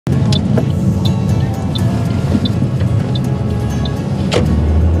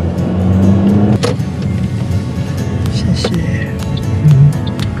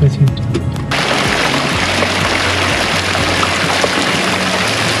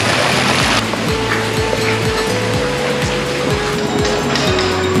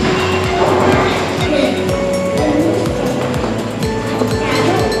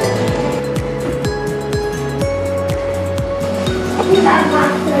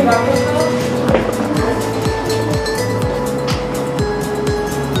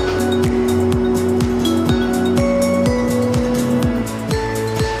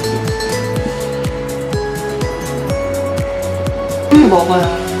먹어요.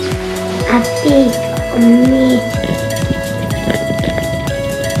 아삐, 언니.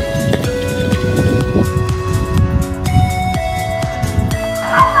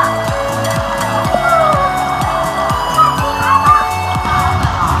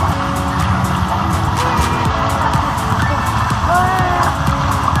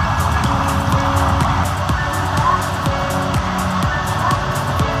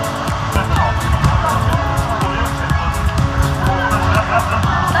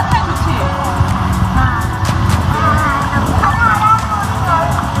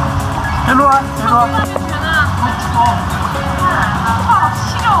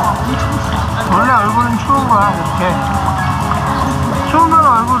 원래 얼굴은 추운 거야. 이렇게 추우면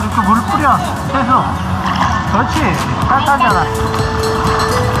얼굴 이렇게 물 뿌려 해서. 그렇지, 따뜻하잖아.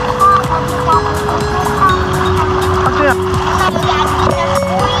 어때요?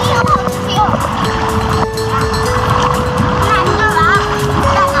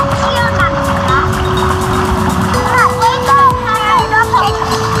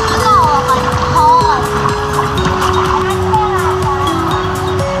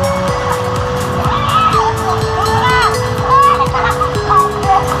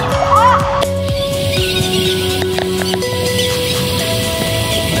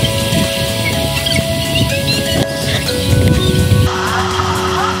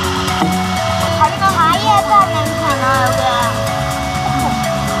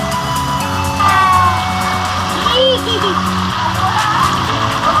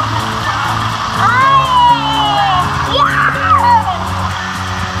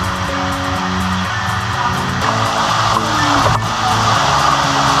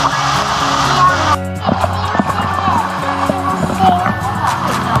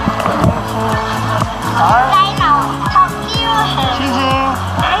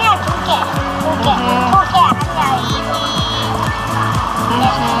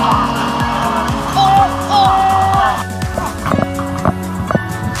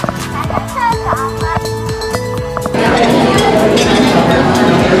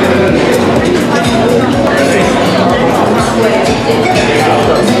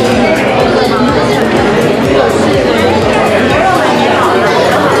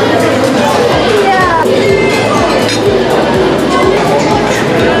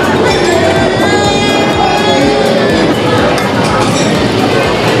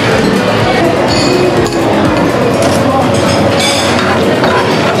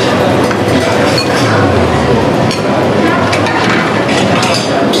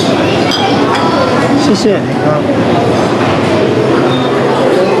 시시.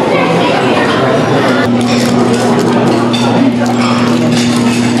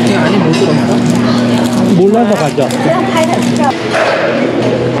 아니 못 들었어? 몰라서 가죠.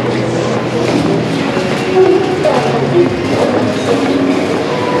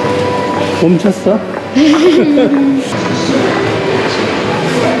 멈췄어?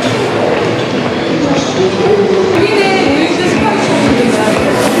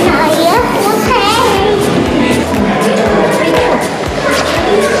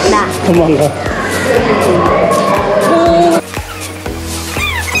 도망가.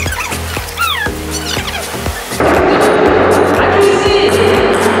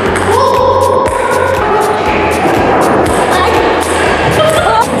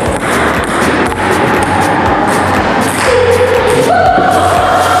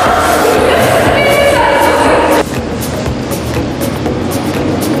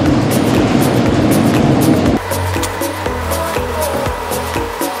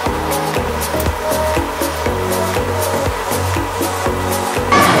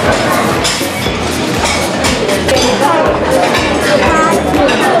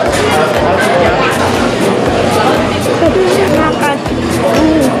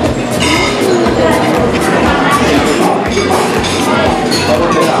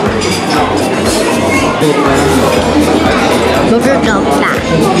 먹을 게 없다.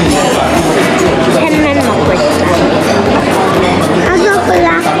 햄만 먹고 있다. 아소콜라.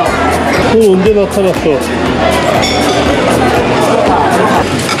 언제 나타났어?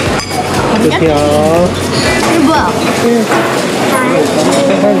 이렇게요. 이거 뭐야?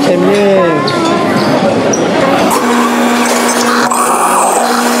 한 재미에.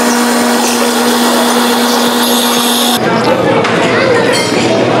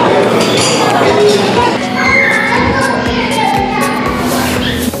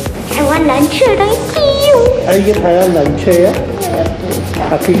 난초랑 끼요. 아, 이게 다양한 난초예요?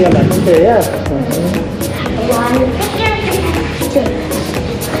 아, 그게 란초야?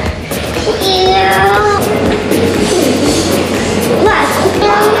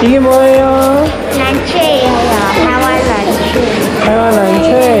 이게 뭐예요? 란초예요.台湾 란초.台湾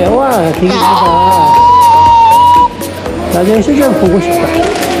란초. 와, 되게 예쁘다. 나중에 실제로 보고 싶다.台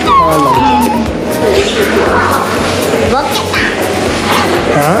湾란초. 먹겠다.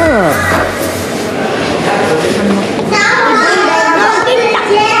 아.